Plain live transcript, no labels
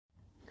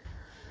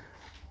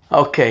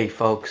Okay,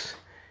 folks,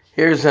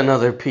 here's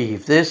another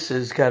peeve. This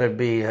has got to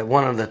be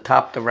one of the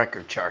top the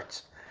record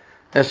charts.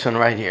 This one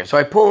right here. So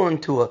I pull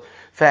into a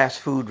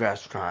fast food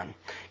restaurant,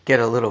 get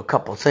a little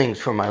couple things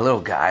for my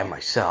little guy,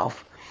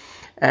 myself,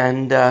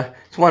 and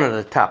it's one of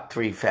the top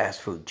 3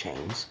 fast food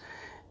chains.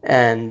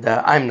 And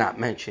I'm not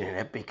mentioning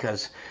it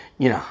because,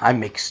 I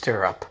may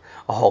stir up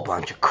a whole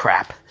bunch of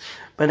crap.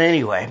 But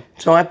anyway,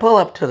 so I pull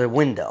up to the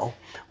window,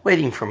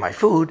 waiting for my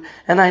food,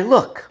 and I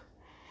look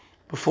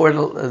before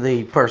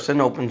the person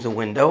opens the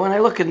window, and I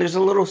look, and there's a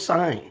little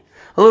sign,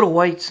 a little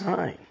white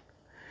sign.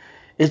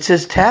 It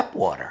says tap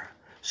water,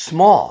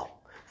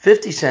 small,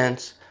 50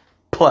 cents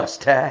plus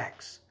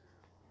tax.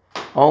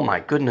 Oh my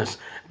goodness.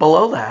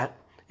 Below that,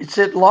 it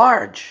said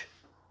large,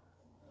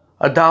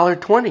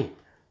 $1.20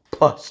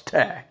 plus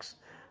tax.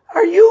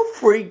 Are you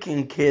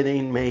freaking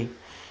kidding me?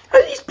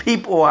 Are these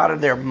people out of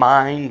their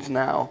minds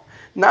now?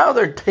 Now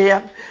they're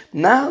taxing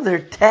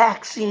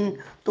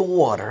the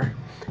water,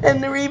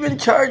 and they're even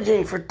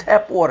charging for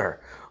tap water.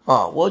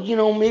 Oh,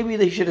 well, maybe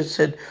they should have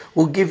said,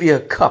 we'll give you a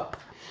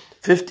cup,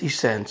 50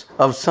 cents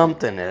of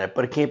something in it,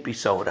 but it can't be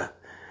soda.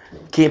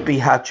 It can't be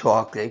hot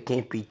chocolate. It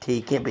can't be tea.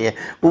 It can't be...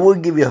 Well, we'll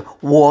give you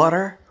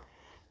water,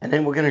 and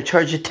then we're going to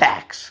charge you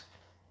tax.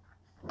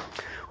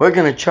 We're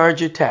going to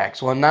charge you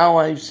tax. Well, now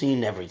I've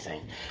seen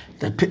everything.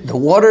 The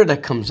water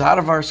that comes out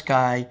of our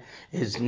sky is